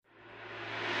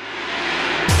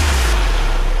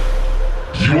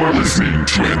You are listening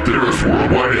to Anthera's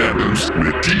Worldwide Anthems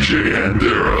with DJ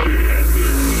Anthera.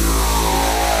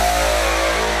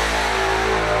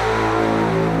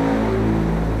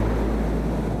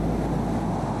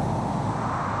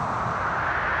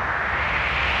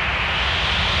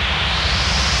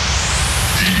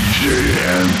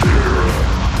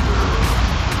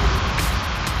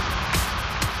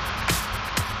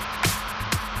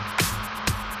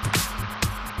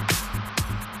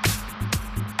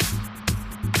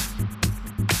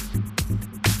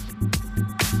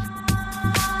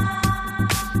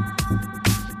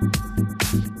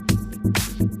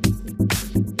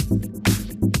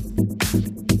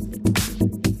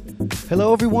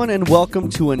 Hello everyone and welcome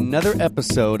to another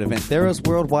episode of Anthera's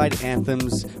Worldwide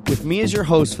Anthems with me as your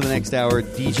host for the next hour,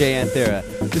 DJ Anthera.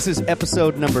 This is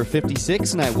episode number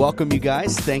 56 and I welcome you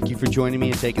guys. Thank you for joining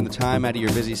me and taking the time out of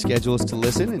your busy schedules to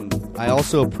listen. And I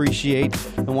also appreciate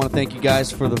and want to thank you guys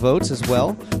for the votes as well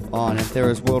on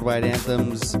Anthera's Worldwide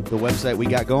Anthems, the website we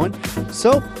got going.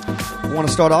 So, I want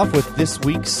to start off with this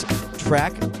week's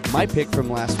track, my pick from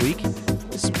last week.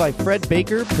 This is by Fred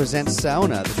Baker Presents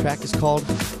Sauna. The track is called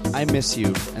I Miss You,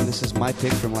 and this is my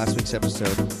pick from last week's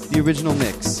episode, the original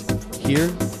mix, here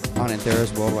on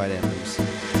Anthera's Worldwide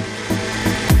Anthems.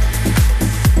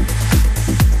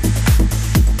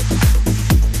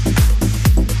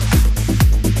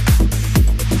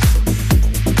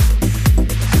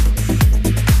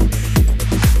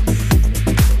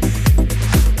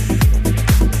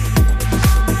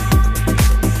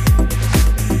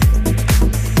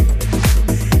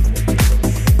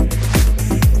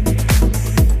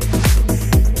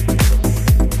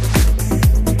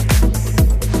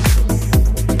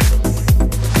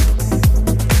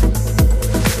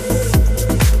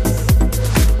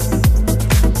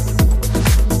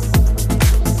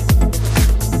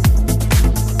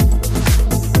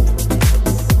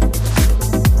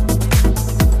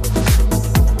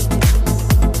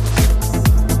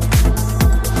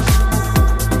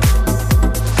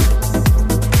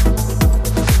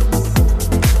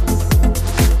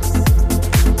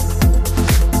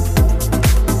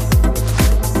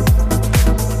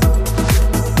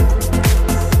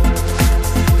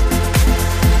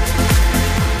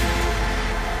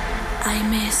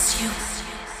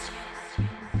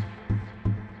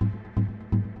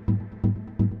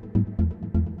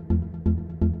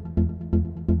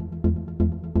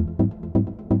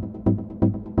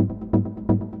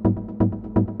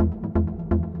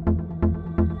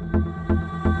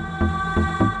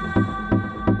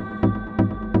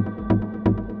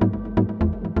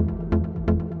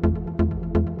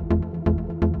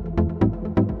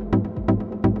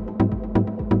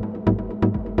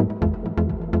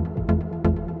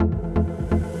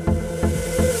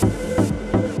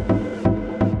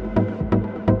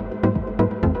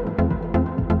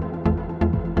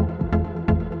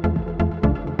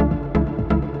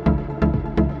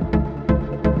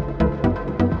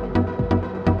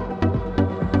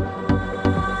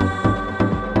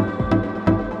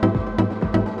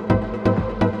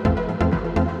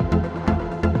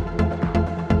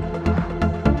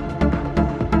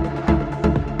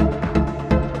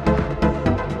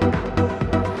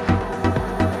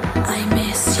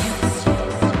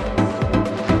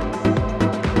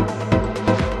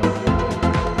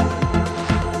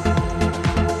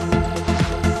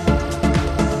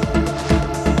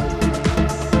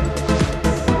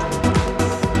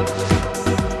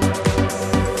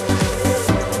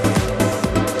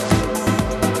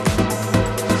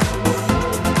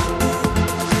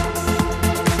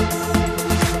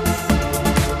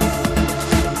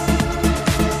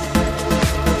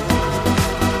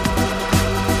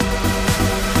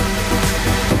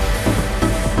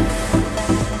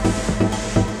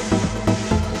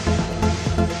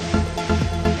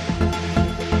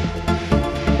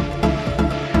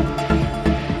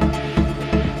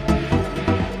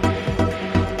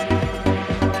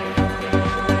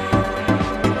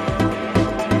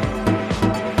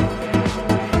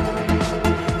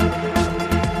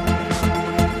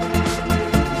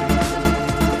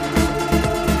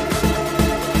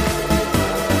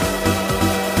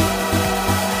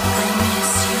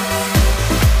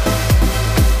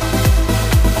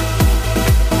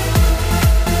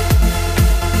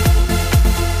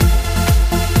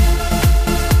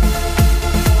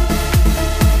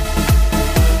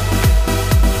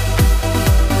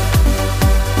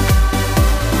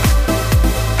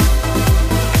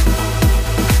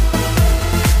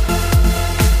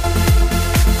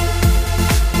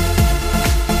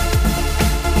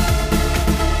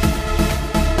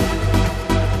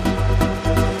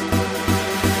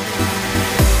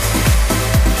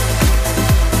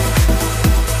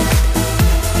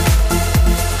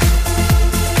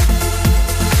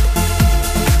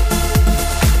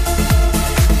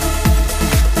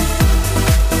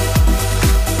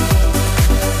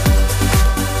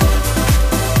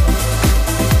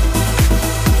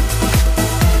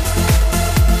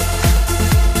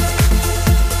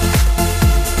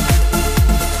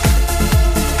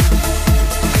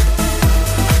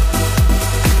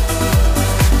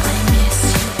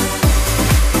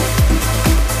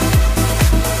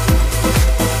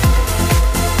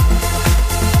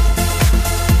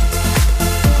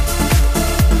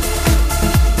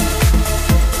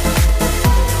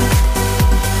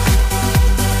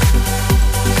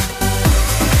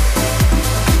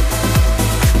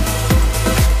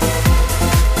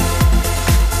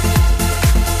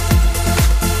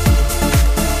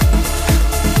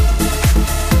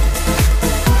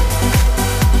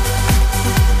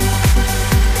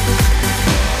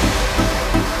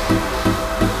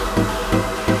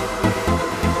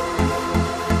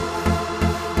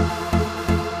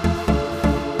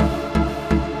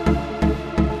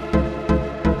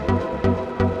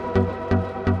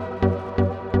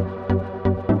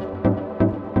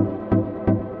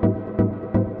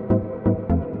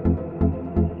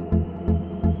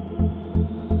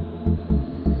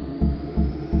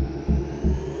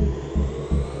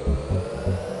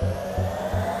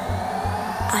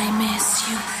 I miss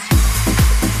you.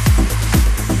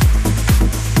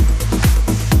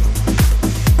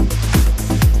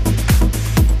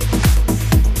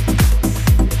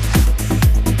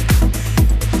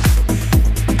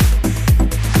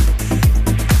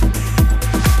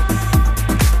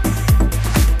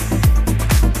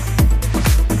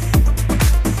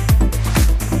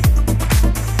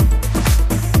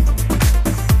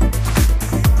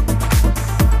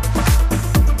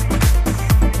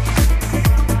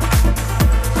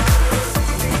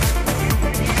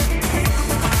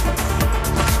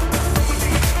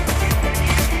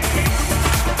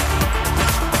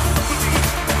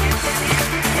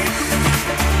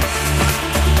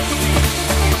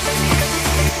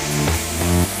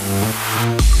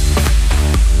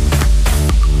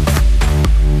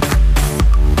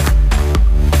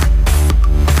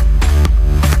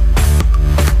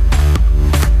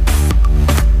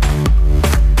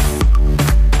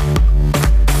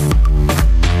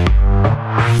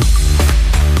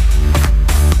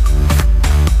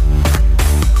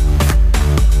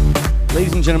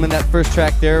 Gentlemen, that first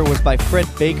track there was by Fred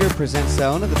Baker, Presents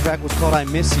Sound, and the track was called I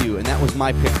Miss You, and that was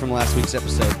my pick from last week's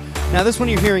episode. Now, this one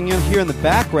you're hearing here in the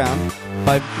background,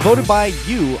 voted by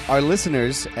you, our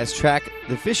listeners, as track,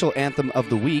 the official anthem of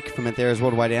the week from Anthera's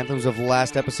Worldwide Anthems of the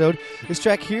last episode. This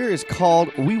track here is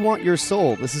called We Want Your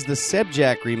Soul. This is the Seb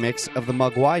Jack remix of the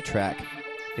Mugwai track.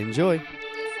 Enjoy.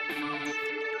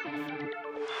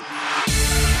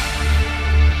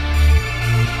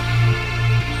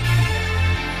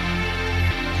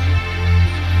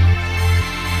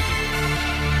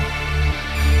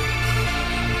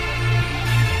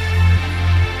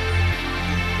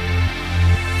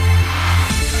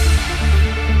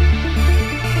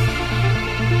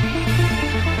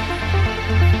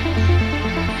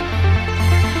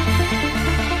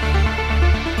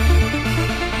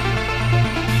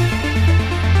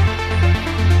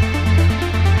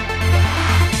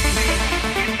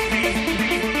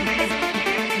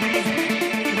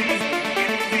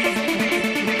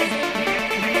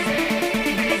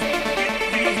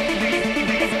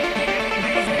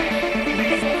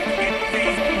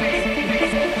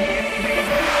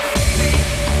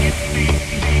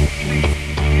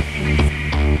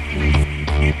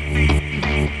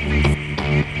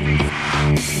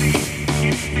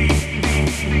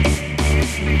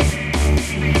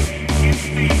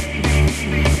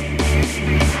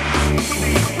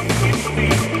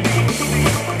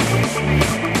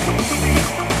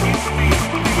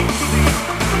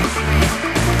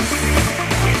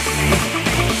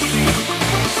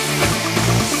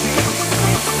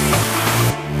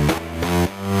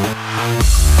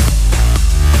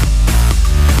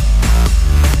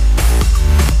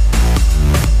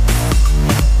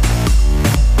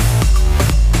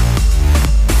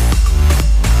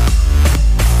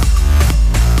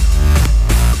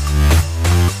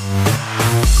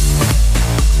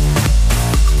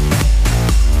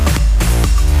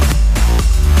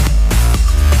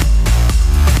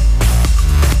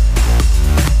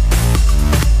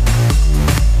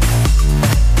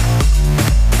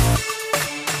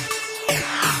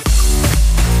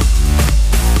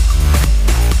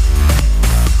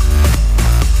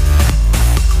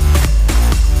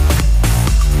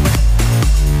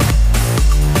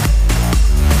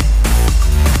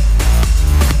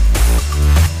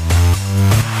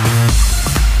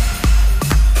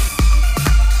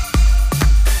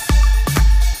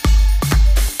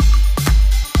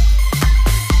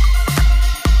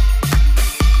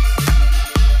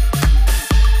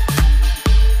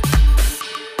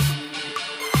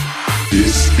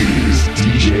 This is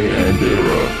DJ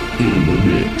Andera in the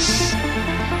mix.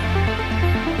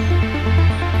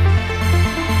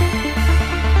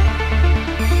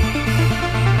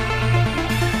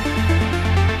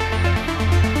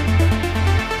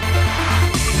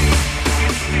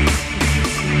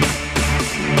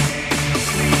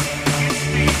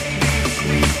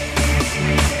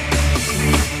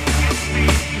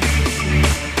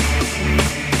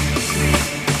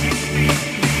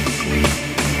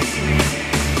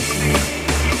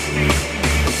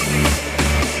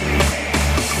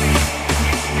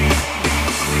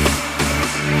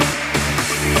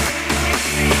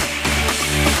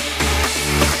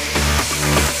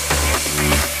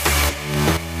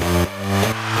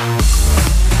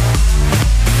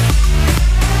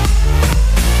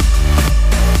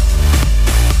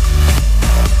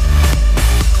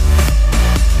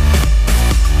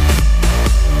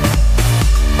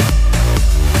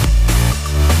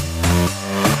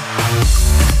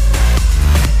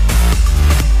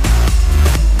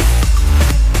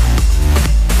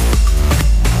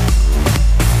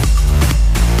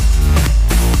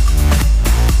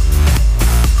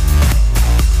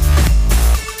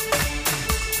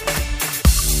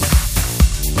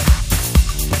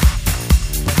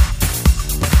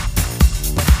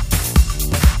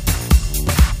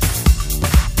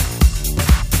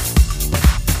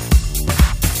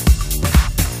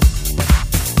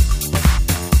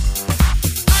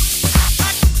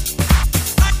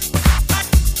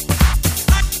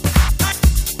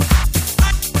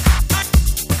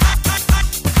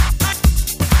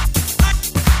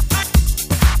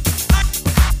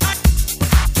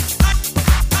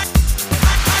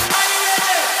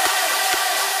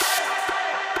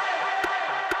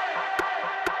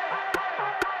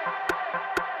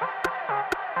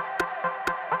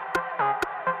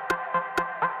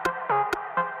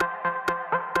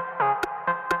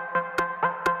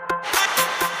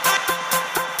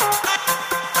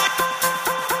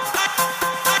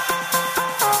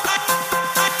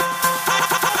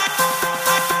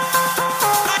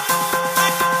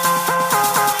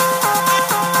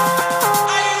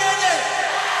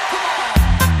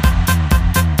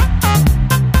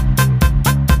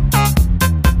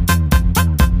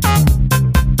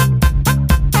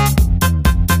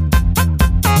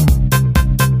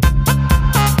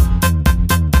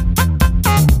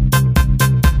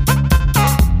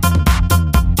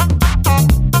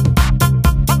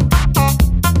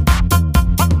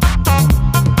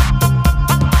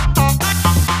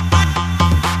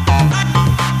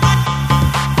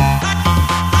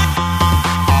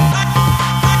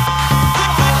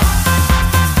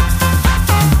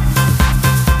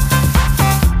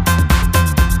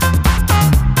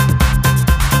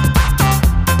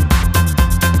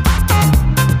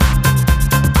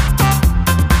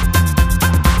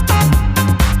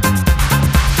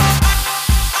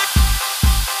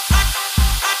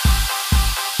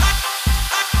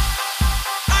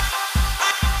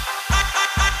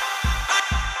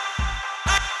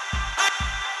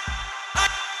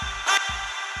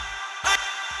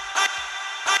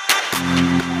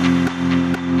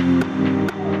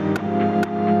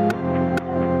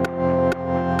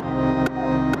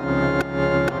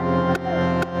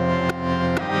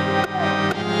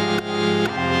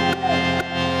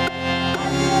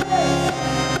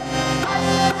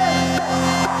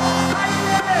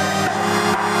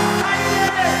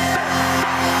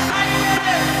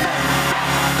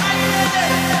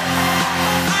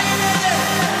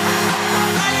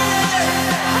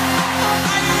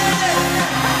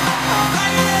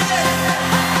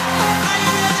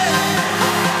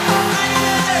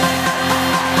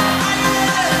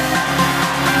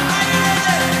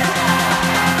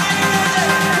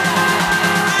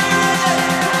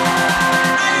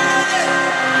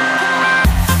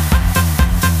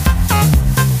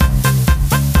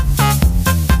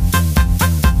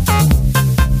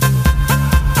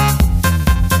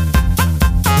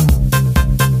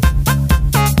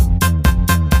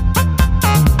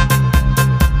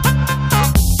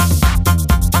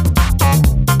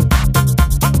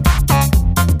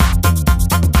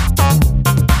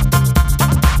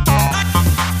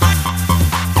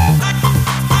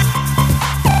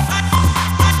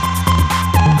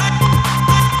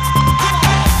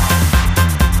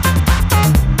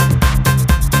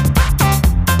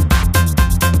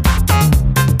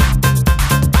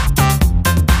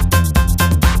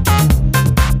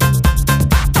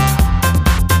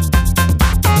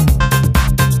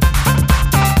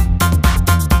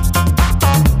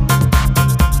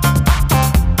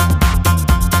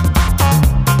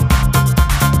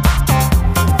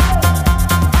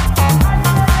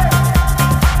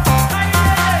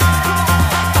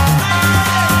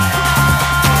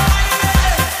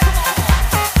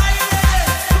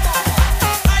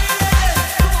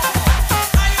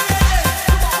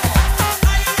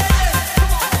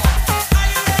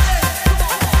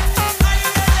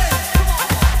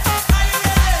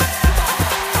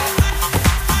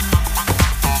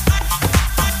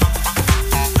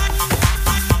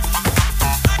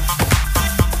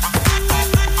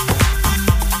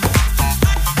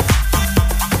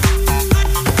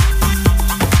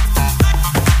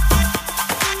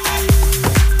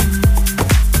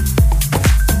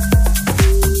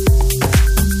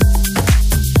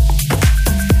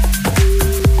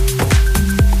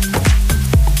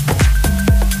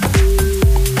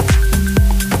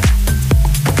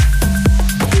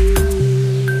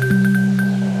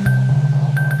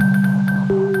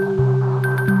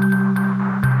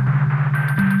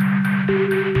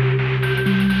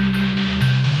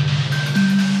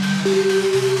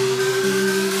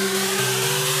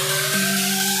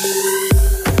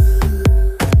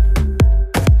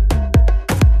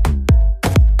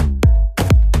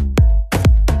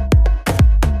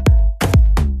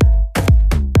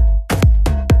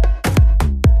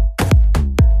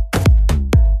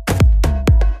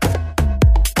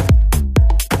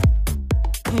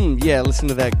 yeah, listen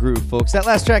to that groove, folks. That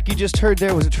last track you just heard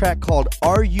there was a track called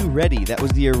Are You Ready? That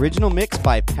was the original mix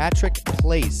by Patrick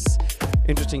Place.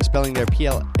 Interesting spelling there,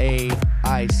 Plaice.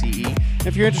 And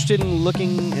if you're interested in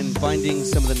looking and finding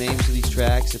some of the names of these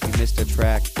tracks, if you missed a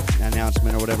track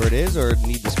announcement or whatever it is, or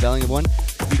need the spelling of one,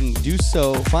 you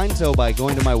can find so by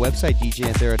going to my website,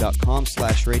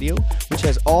 djanthera.com/radio, which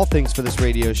has all things for this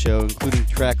radio show, including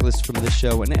track lists from this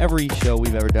show and every show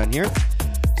we've ever done here.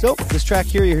 So, this track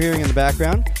here you're hearing in the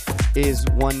background is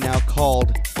one now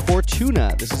called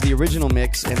Fortuna. This is the original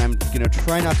mix, and I'm going to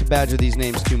try not to badger these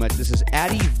names too much. This is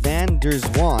Addy van der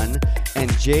Zwan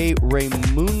and J.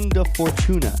 Raymunda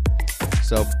Fortuna.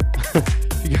 So,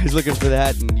 if you guys looking for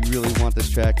that and you really want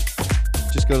this track,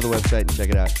 just go to the website and check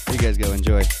it out. Here you guys go.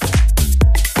 Enjoy.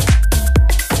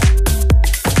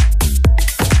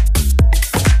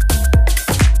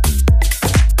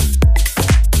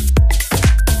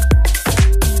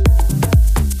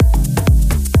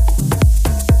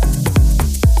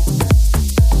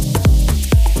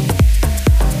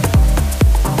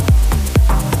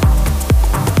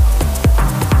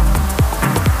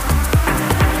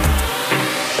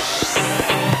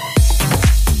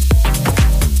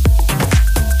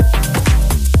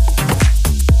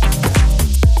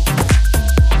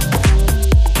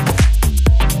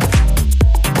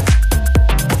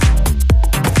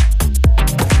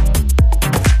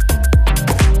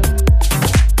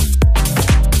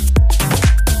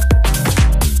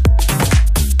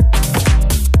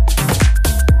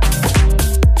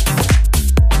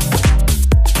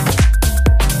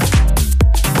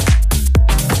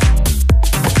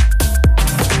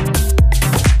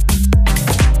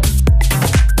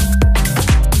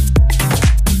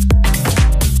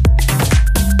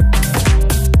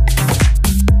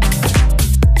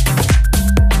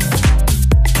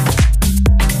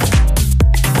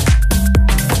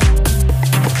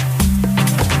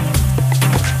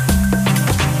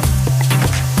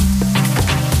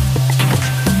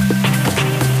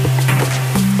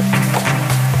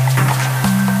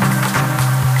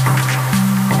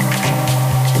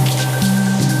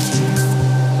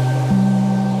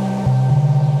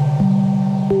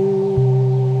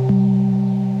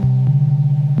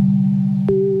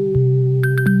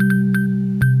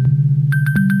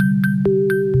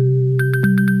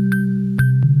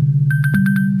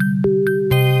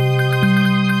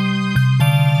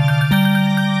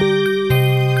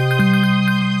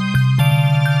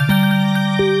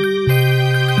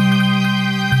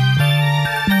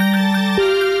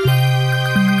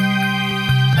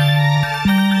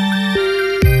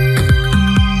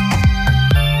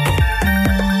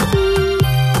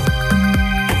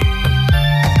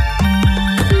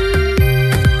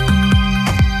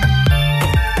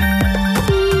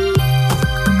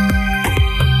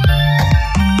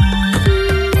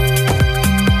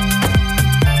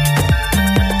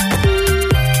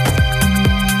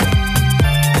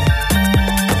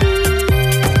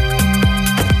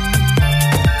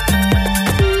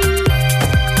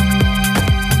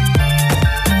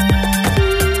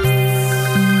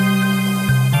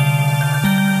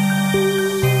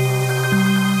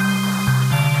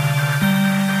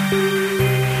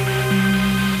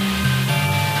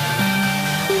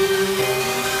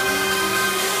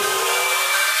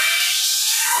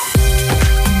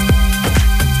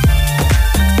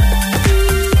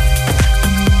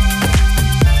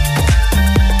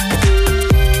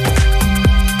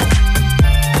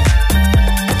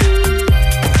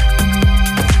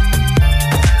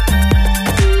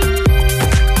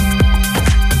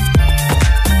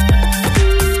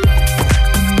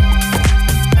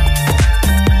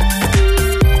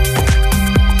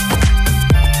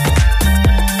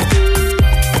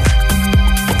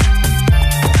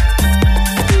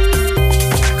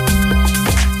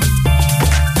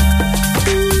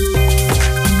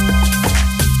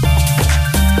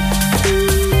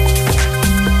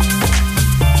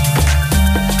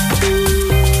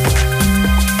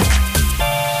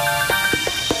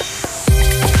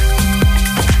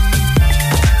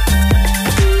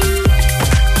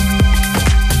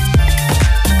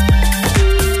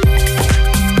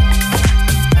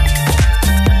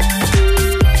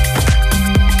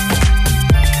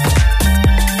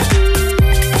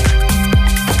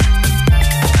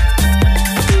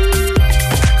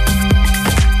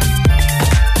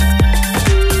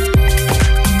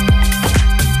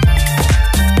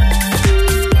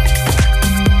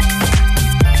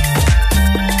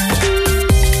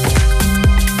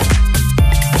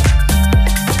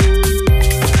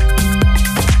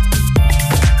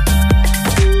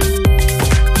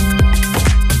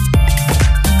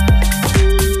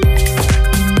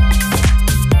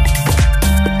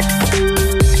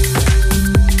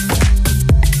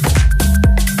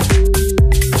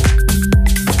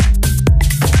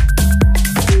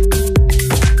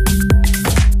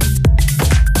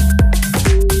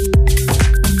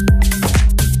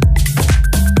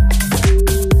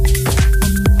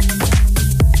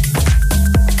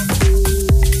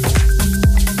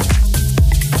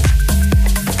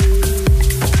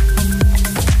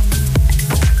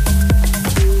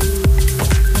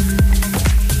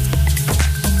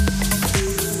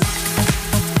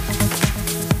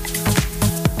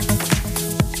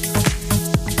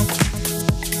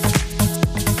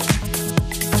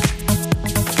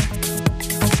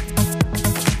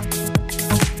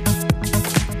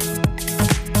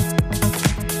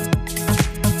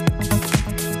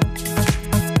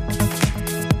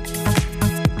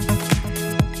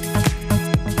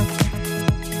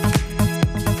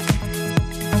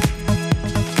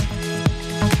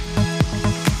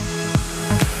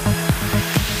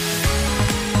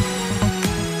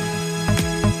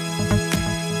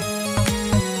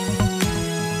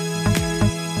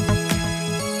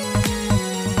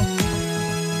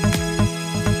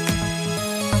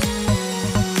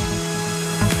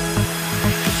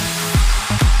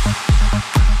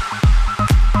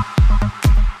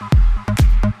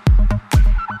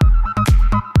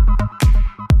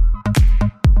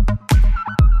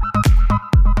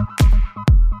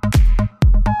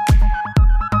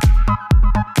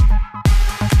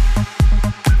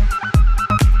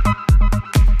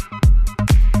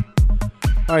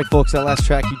 All right, folks, that last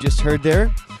track you just heard there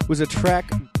was a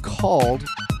track called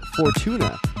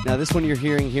Fortuna. Now, this one you're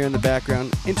hearing here in the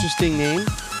background, interesting name,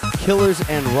 Killers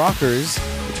and Rockers.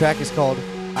 The track is called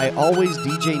I Always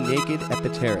DJ Naked at the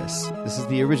Terrace. This is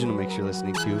the original mix you're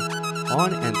listening to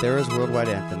on Anthera's Worldwide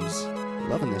Anthems.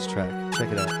 Loving this track.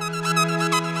 Check it out.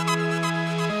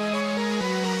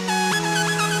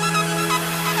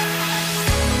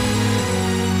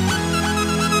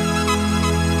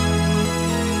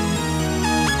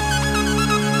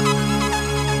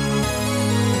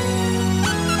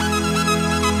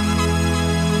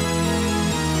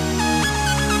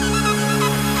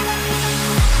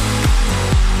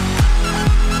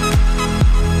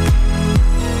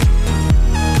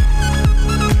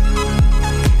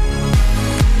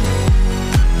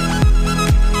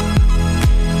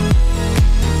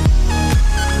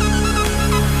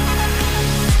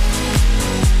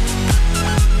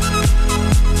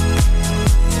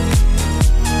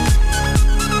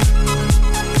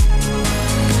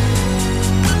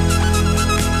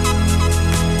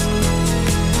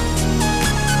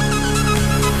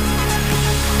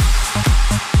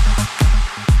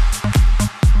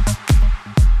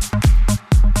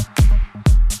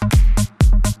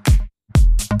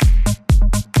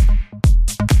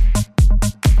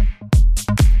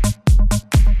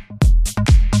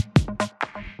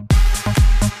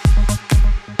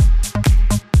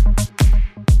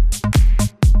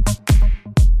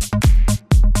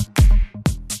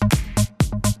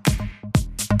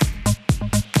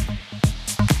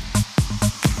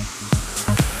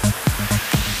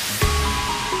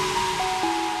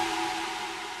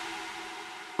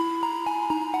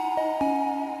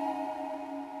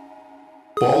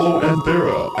 Follow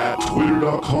Anthera at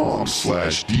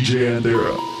twitter.com/DJ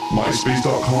Anthera,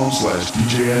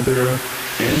 myspace.com/DJ Anthera,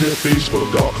 and at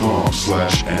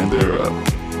facebook.com/Anthera.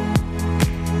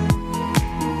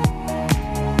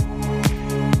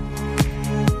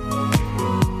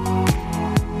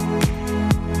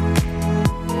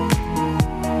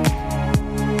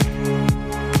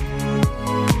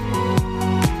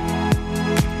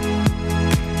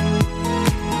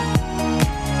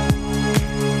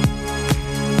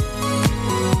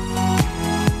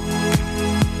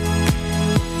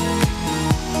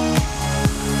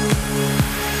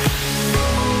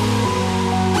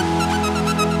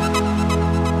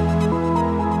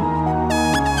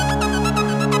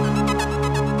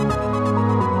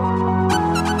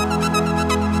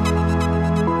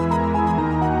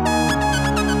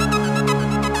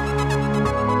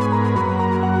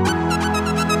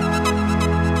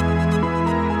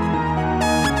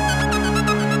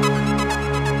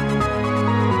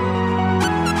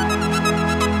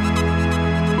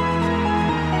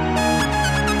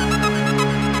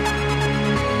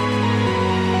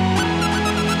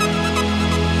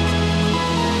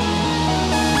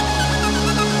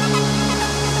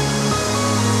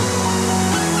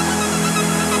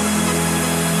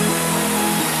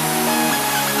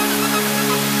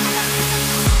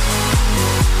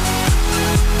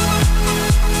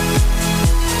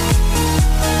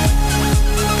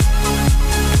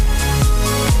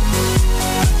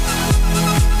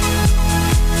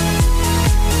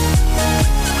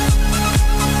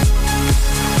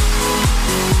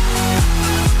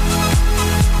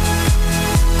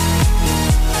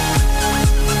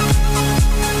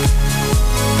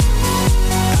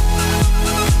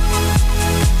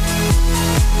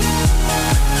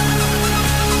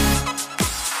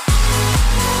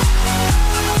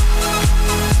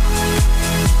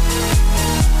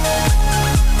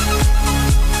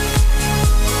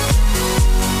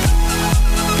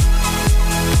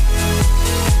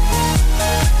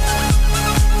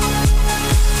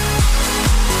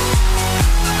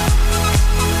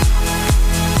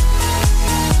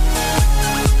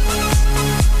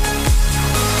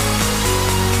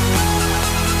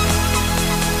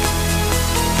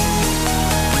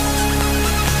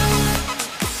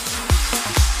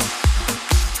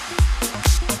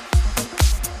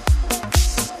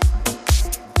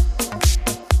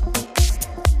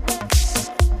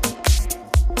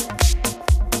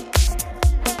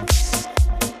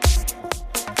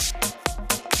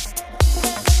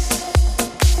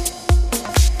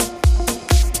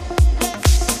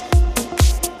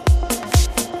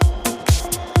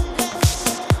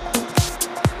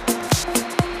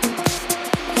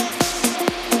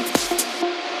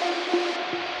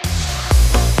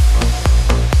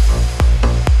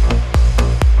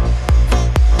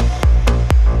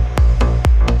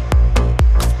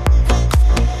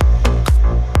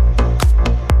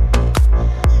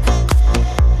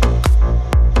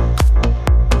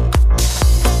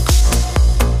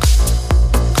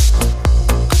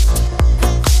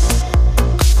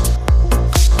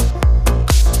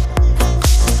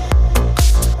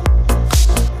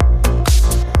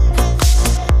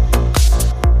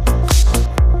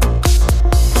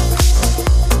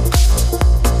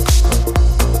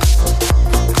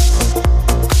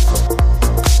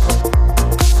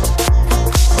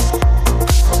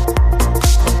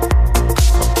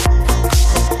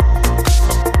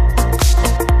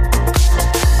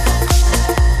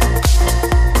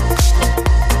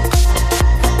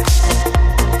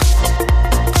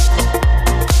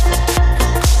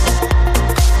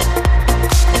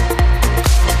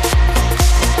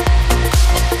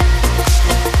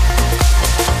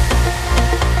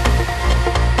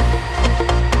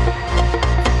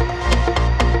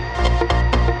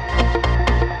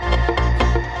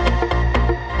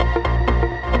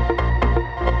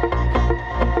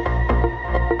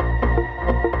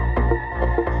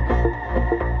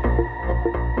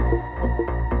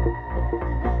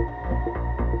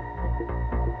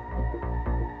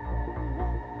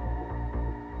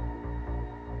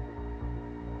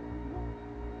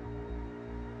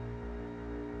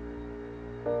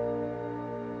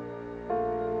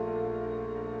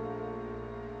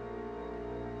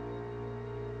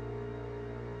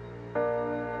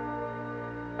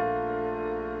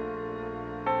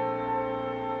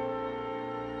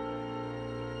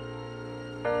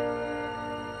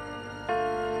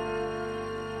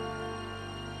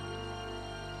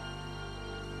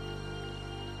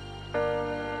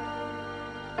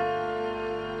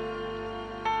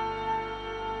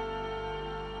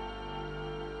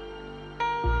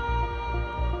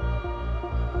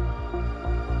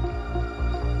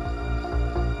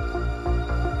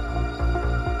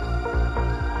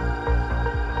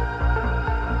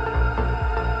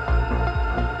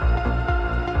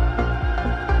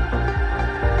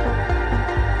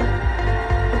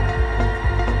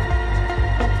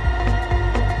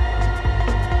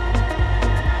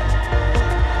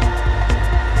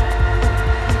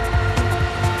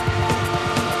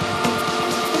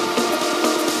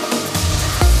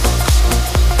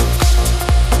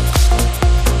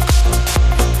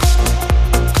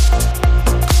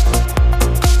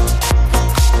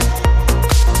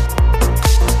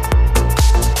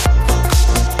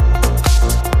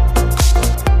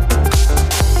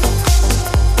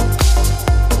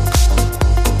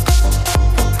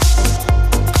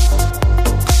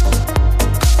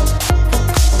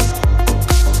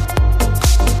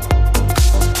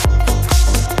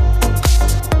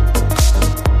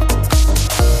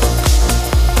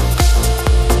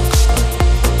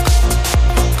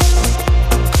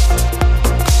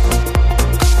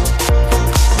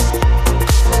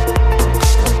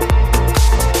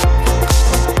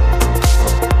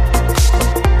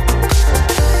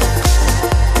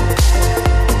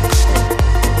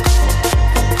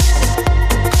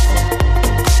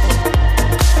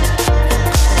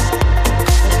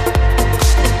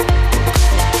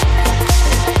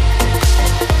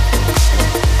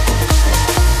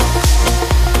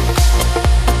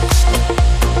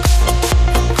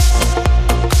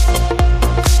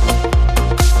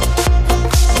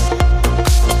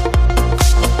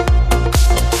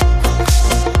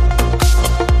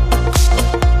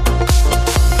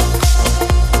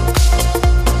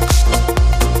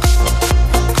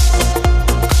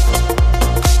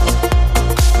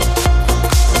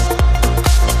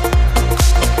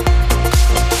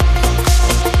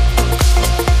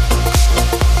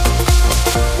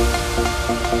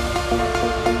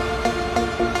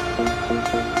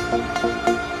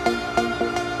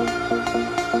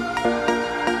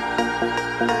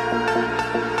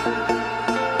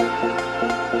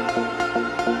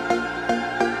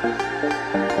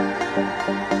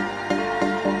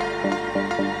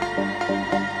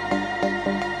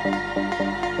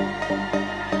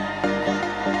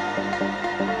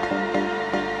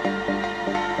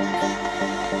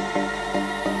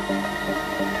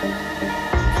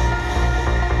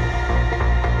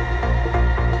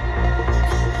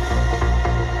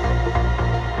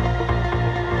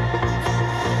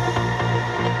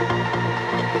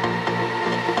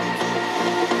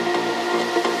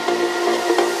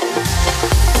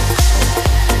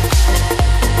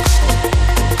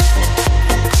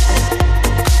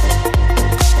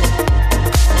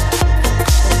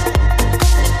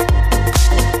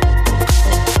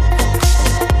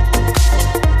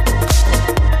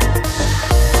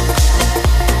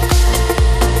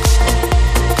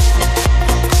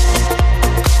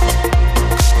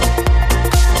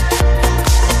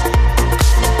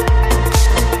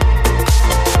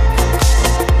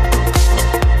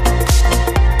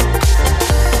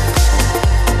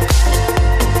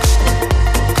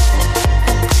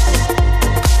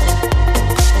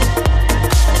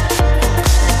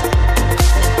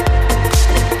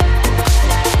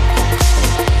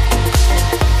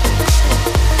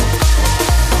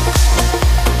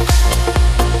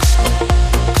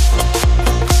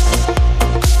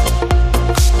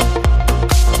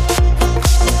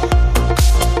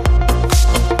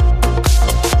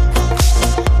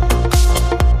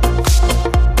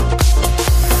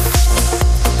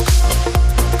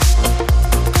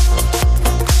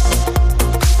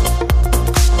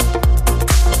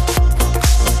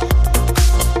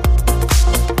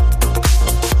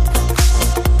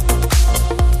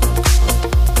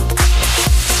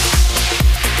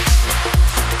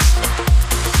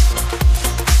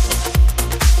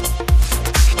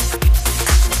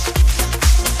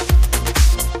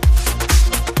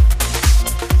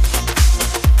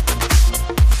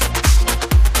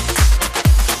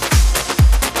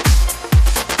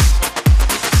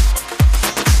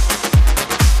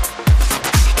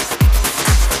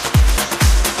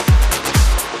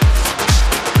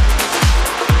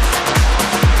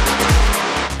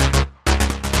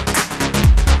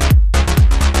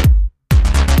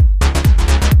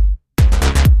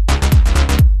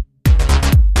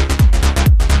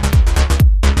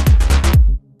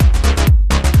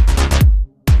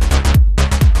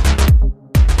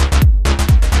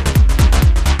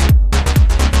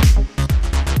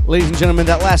 Ladies and gentlemen,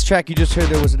 that last track you just heard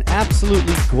there was an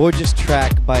absolutely gorgeous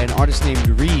track by an artist named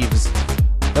Reeves.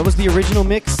 That was the original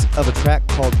mix of a track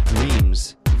called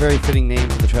Dreams. Very fitting name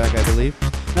for the track, I believe.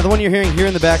 Now, the one you're hearing here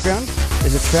in the background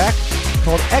is a track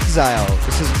called Exile.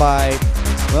 This is by,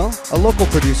 well, a local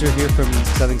producer here from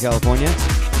Southern California,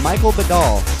 Michael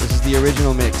Badal. This is the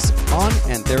original mix on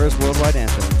Anthera's Worldwide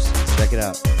Anthems. Check it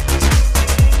out.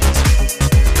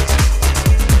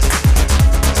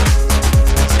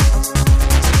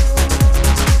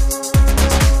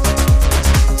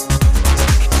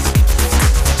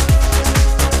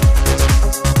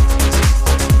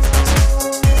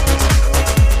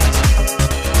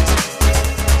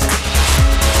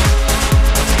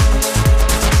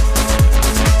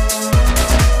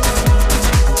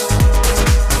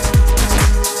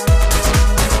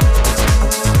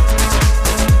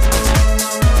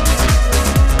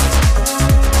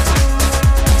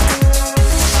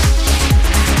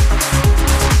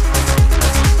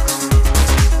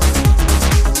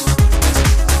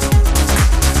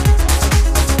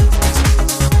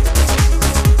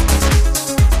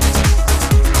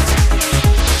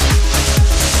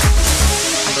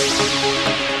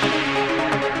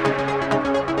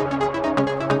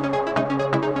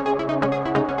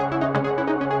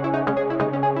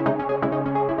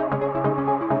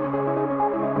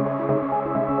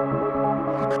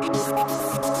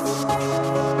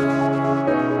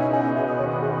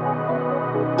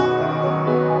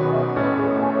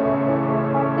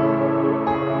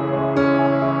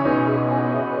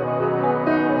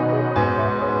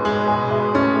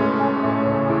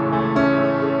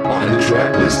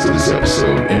 Track list of this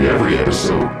episode and every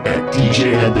episode at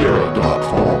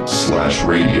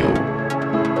djanthera.com/radio.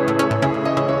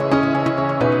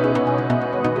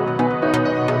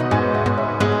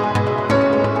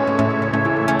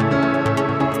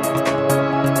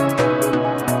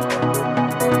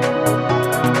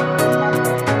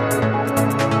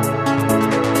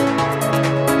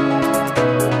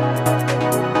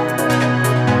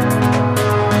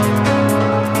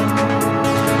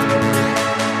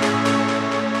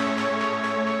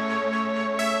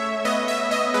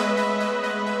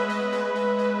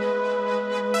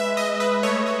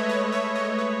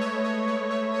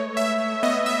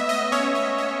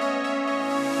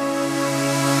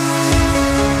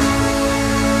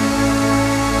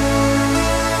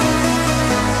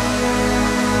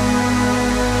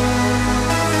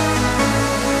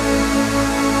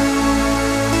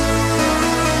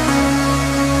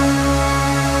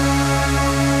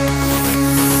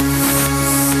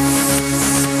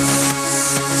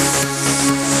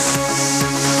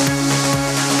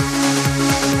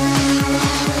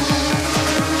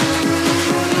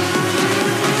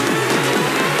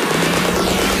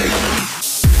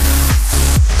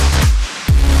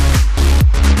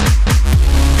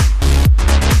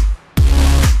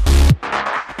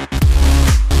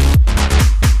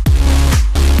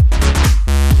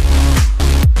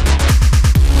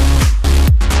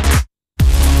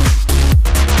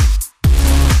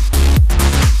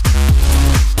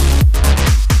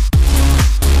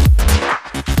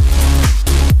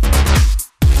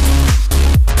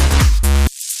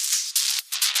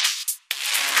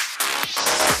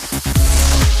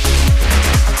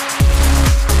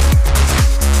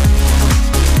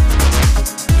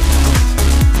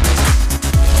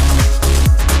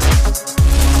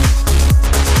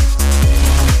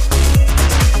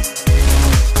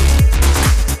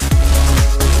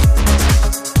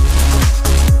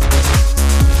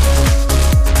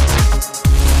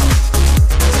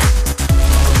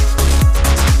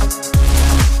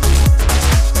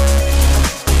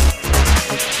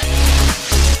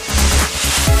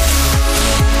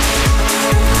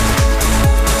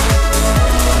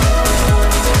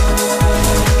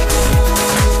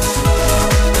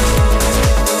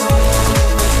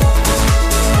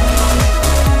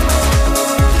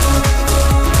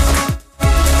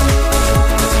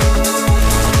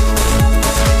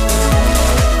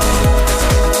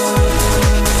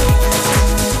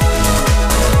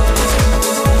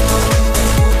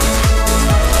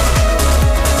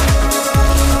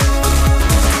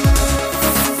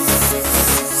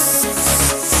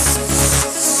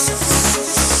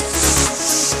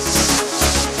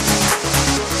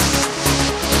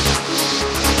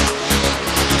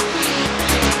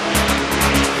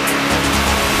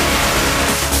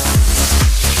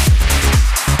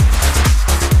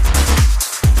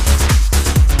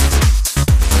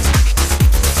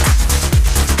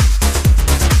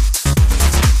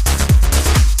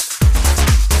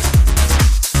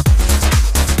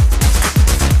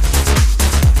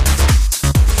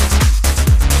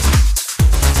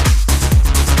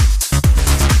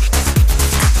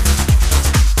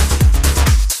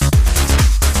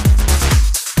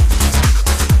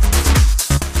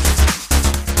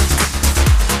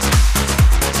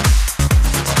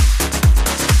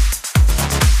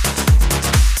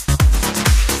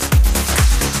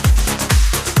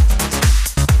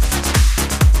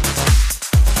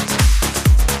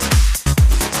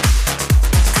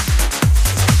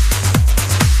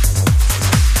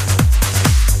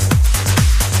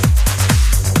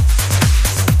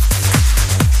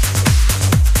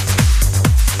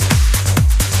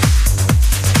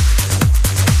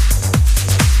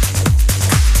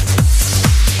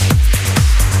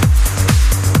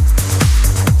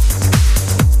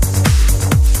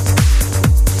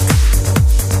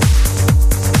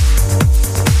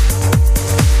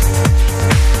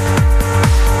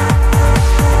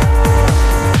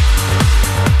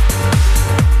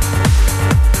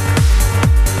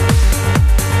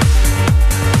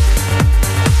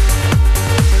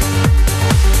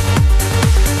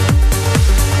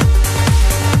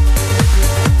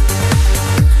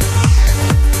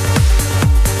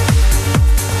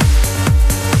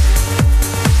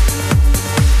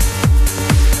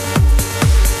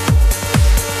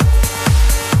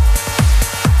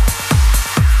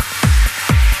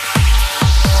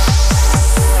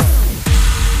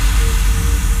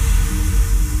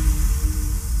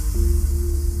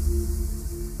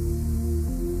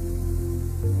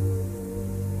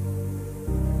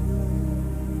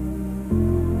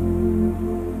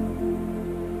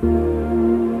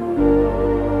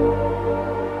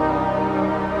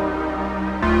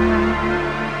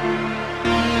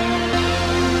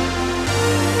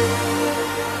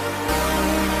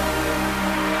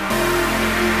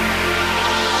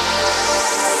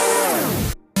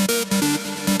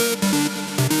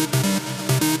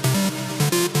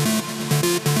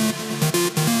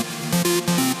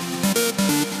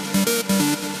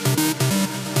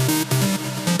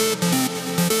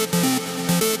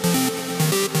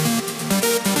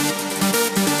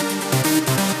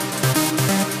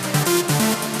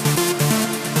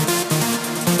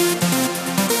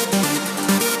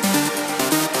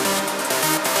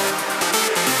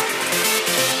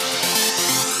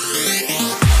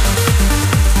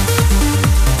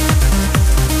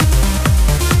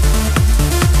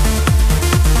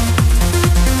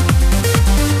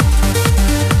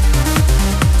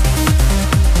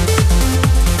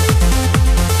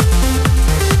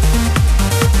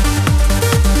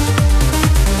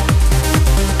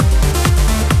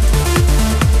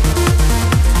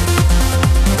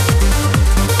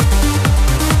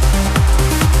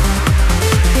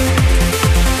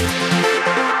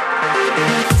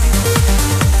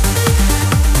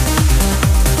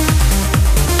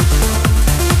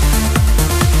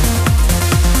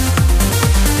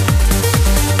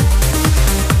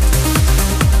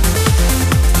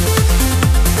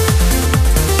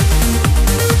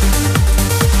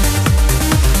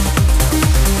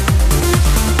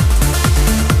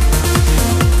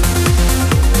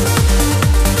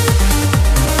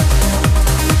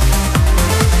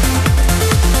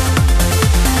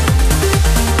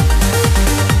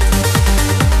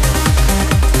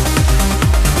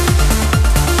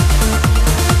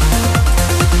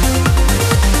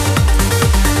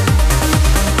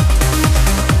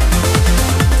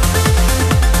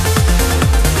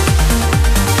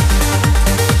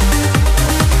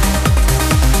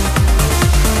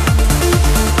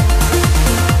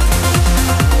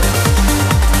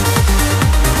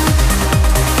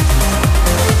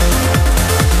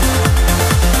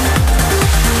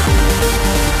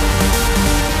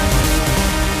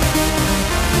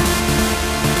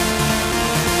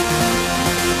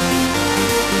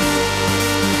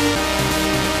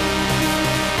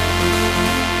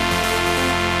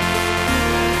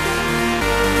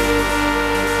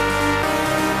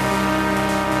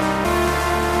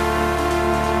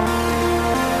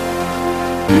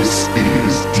 This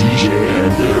is DJ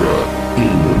Anthera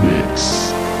in the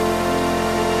mix.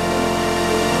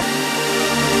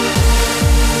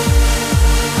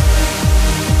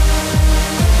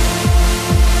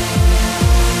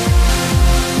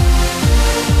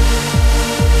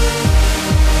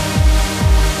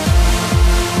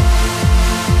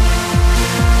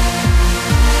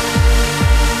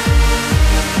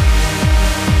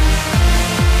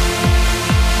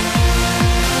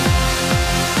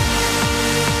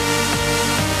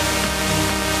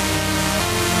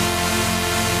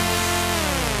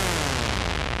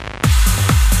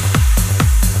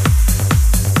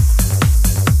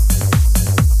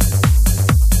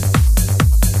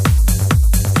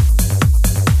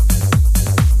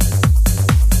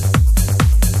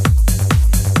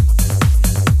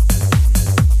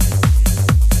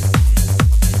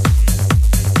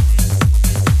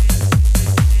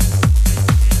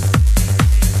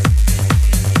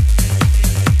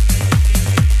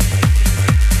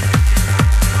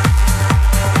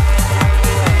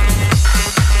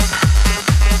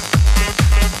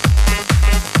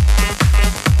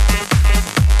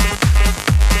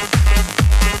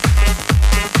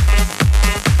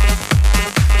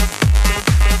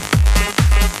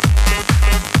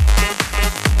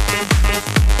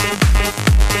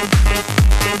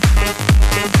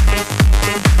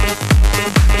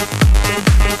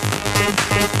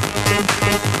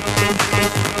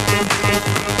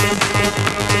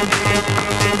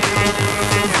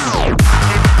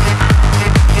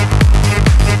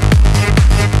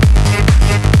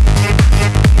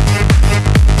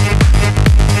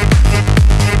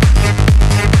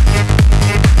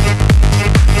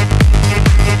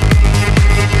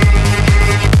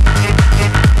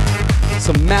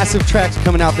 Massive tracks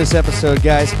coming out this episode,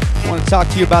 guys. I want to talk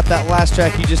to you about that last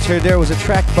track you just heard. There was a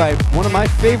track by one of my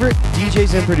favorite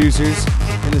DJs and producers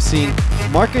in the scene,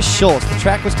 Marcus Schultz. The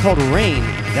track was called Rain.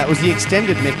 That was the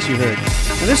extended mix you heard.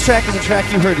 And this track is a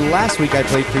track you heard last week I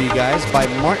played for you guys by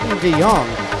Martin de Jong.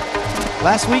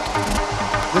 Last week,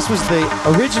 this was the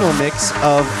original mix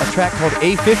of a track called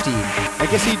A50. I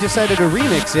guess he decided to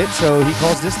remix it, so he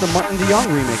calls this the Martin de Jong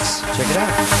remix. Check it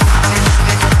out.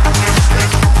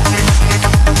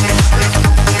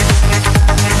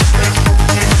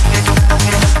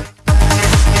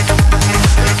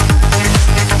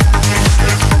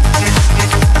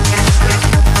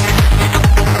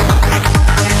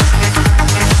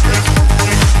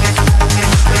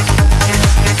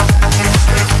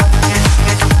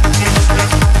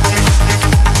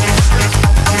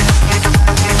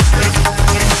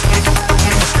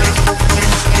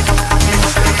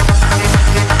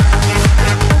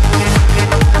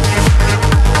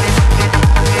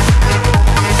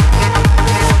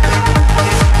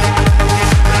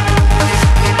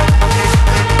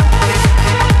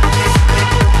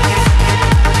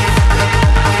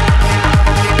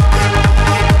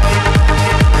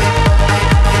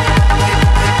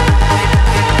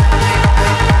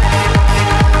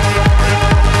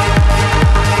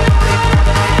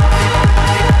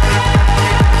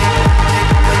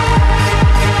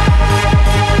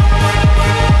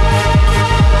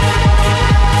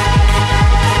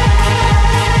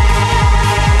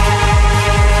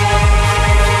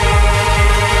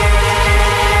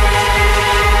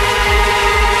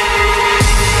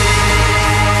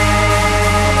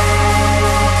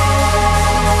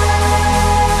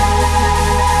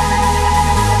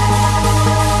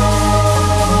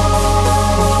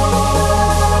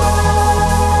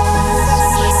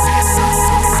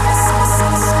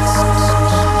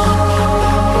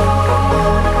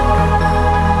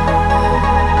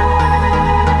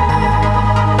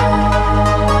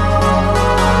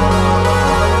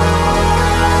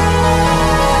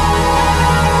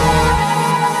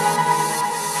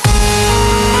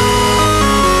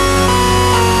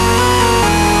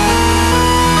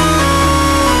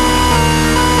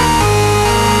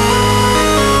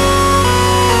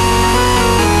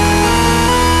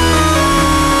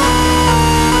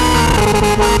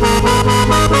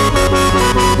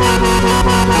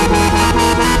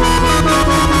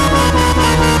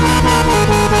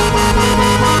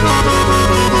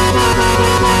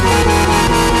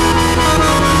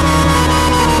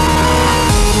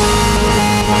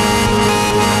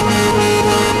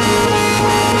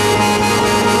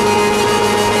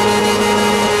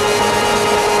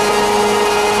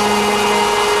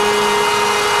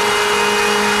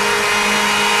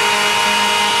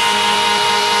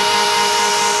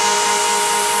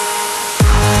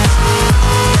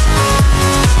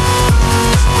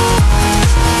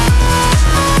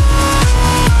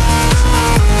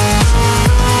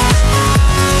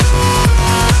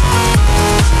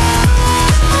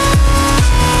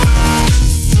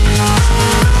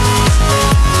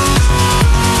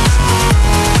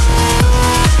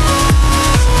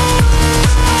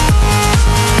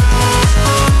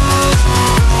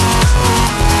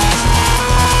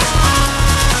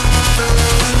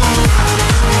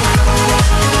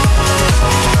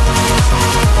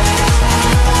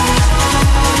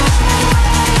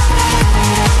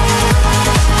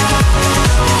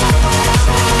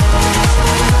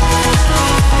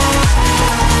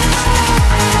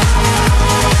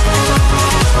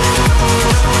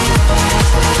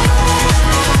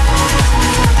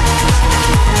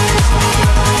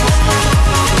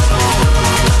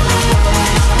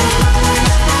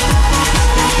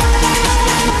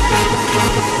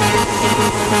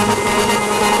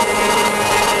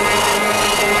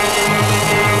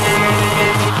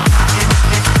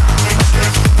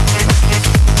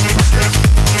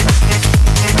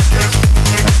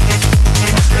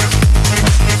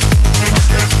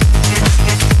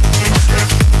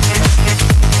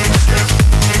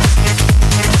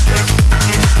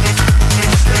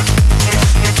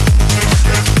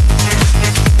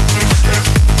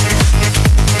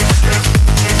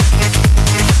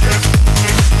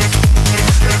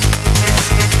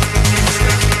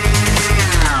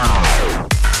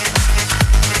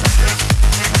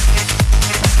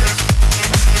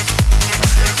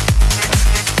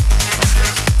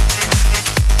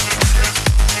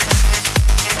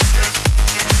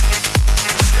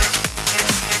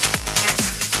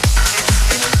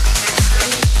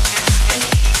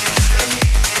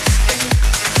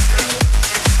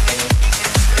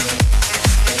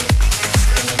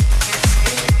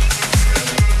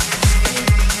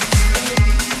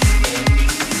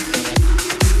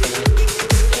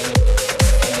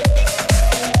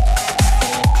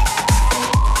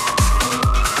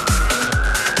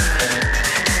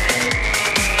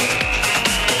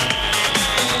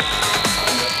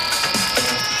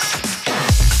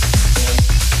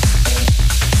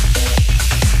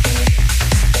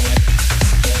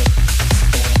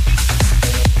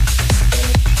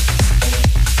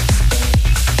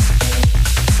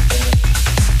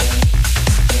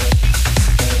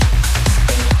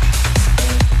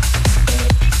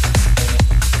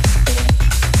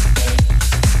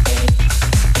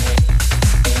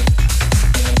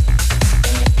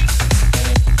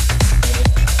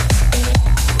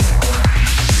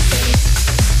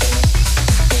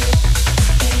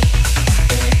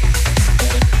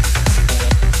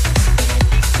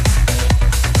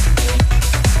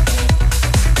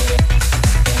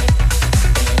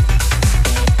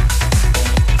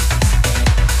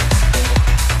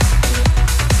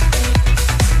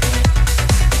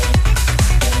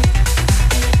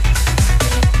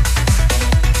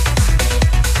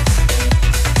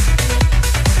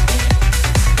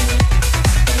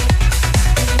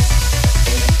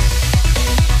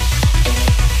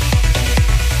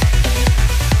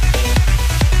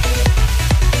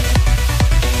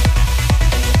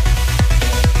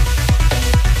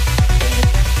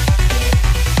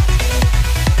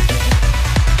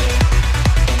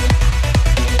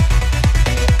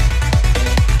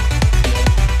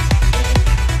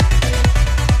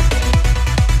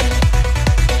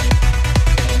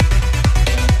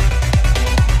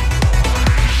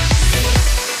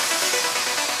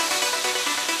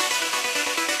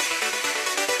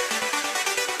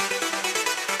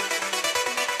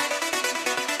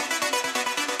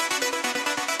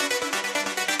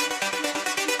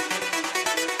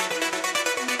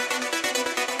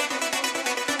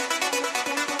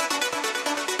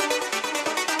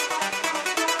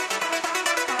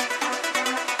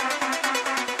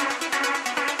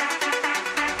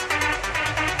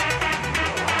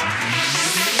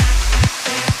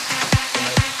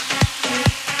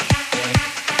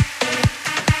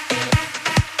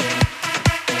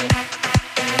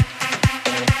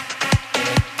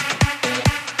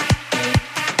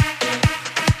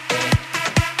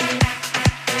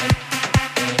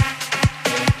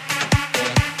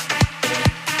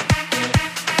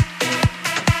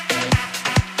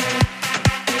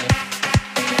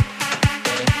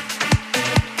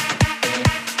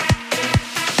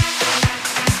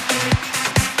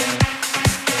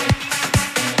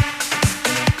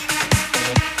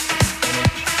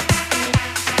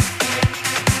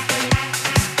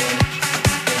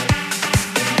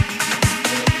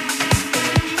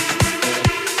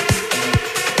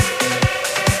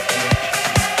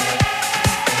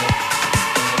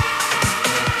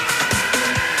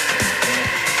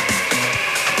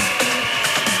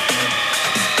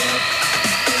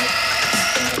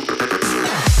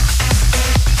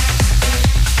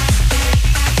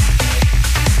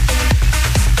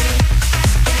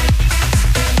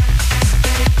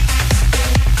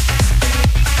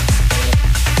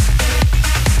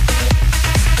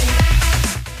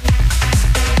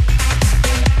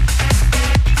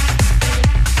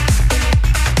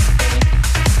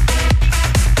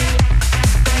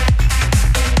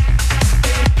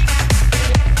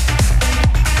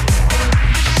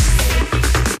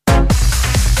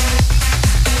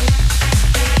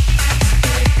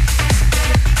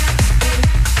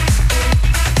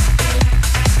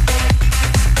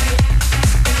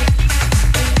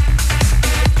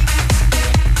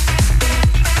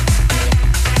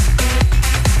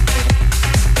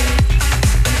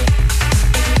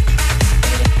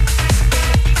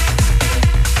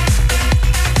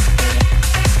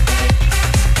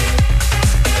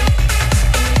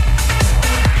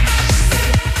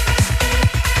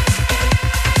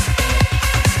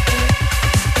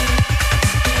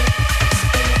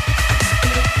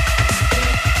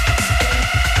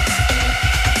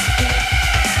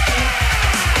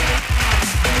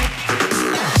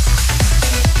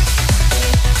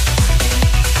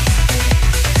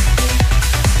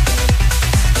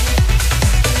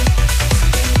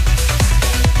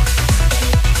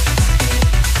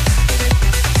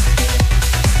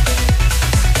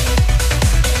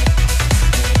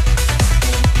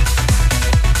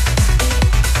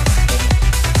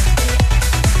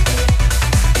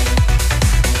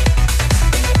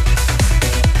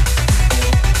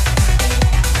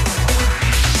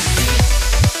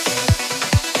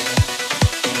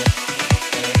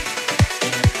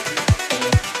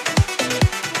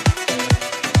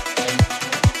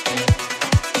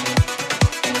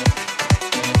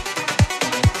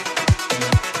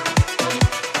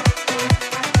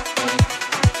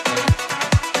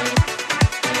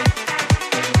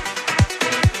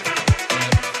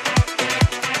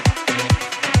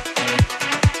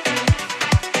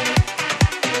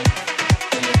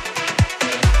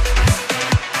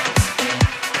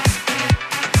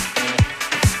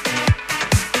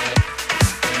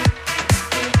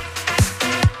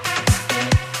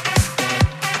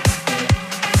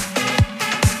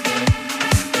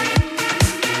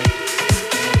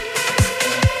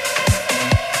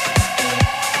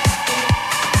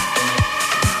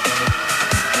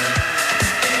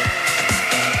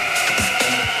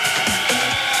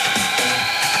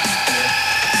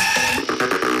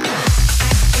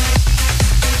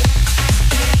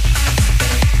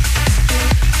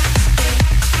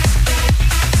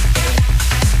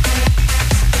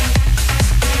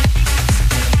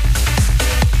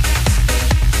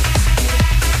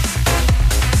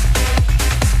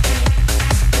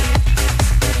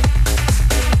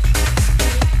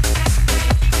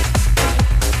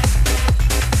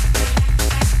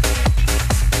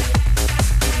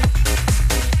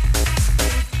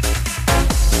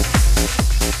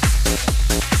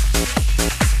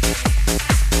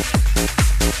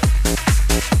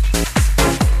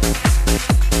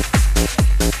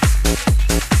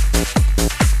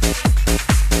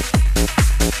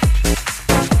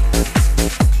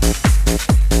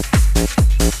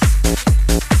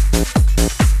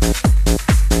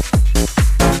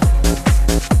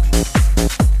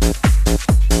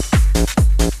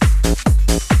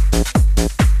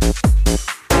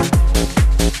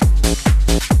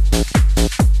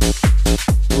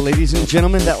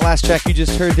 gentlemen, that last track you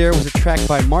just heard there was a track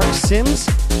by Mark Sims.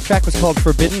 The track was called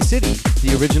Forbidden City,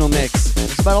 the original mix.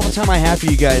 That's about all the time I have for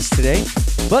you guys today.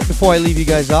 But before I leave you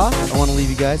guys off, I want to leave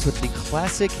you guys with the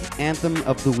classic anthem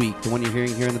of the week. The one you're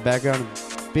hearing here in the background.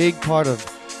 A big part of,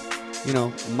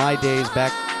 my days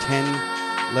back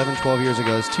 10, 11, 12 years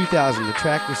ago. It's 2000. The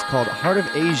track is called Heart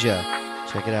of Asia.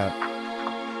 Check it out.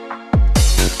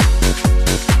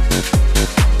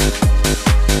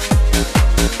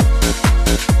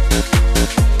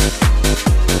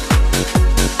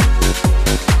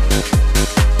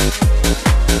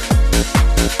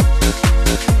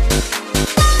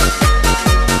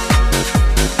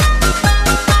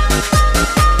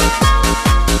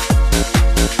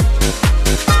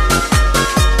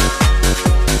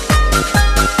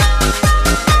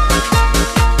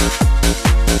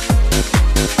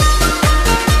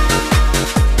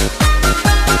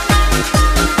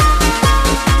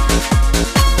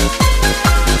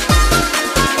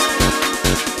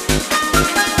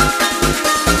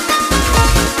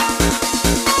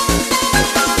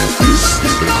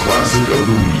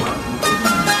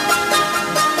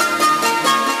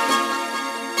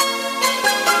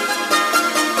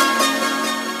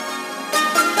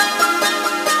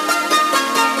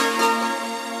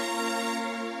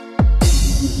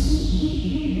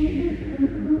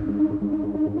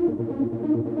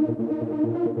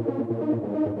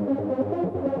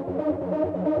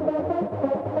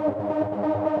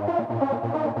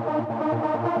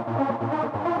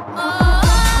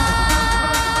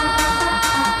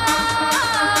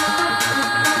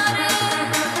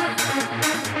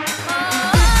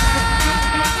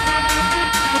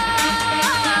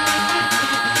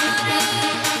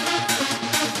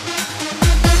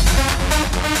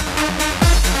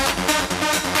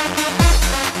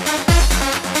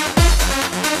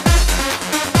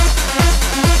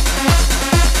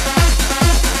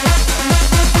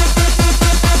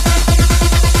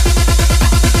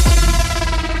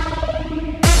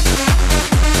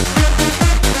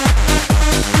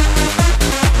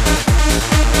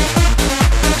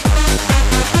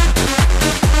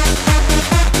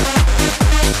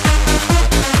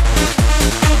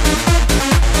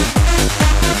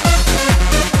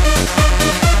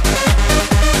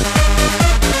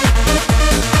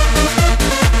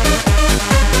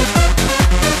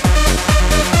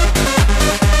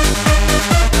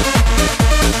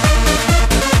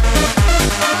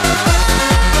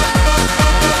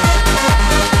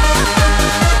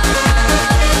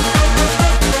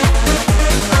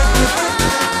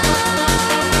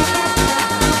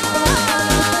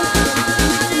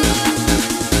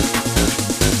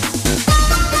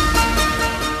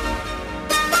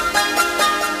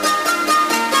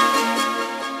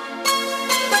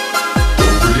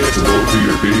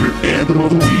 Anthem of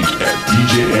the Week at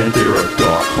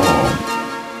djanthera.com.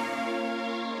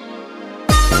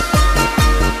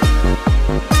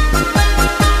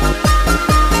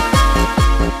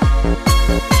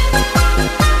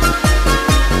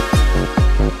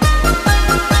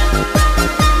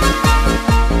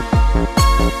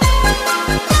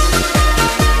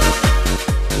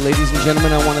 Ladies and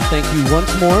gentlemen, I want to thank you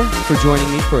once more for joining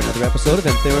me for another episode of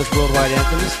Anthera's Worldwide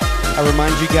Anthems. I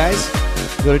remind you guys,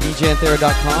 go to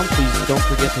djanthera.com. Please don't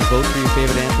forget to vote for your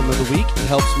favorite anthem of the week. It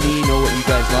helps me know what you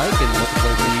guys like and what to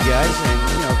play for you guys, and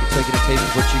can get a taste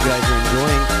of what you guys are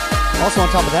enjoying. Also, on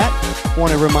top of that, I want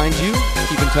to remind you,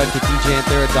 keep in touch with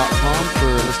djanthera.com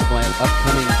for a list of my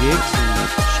upcoming gigs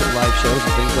and live shows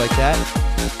and things like that.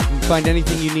 You can find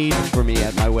anything you need for me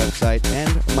at my website and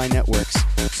my networks.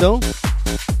 So,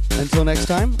 until next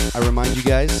time, I remind you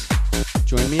guys,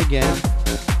 join me again,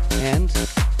 and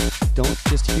don't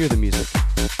just hear the music.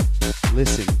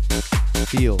 Listen,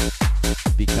 feel,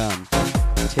 become.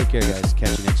 Take care, guys.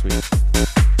 Catch you next week.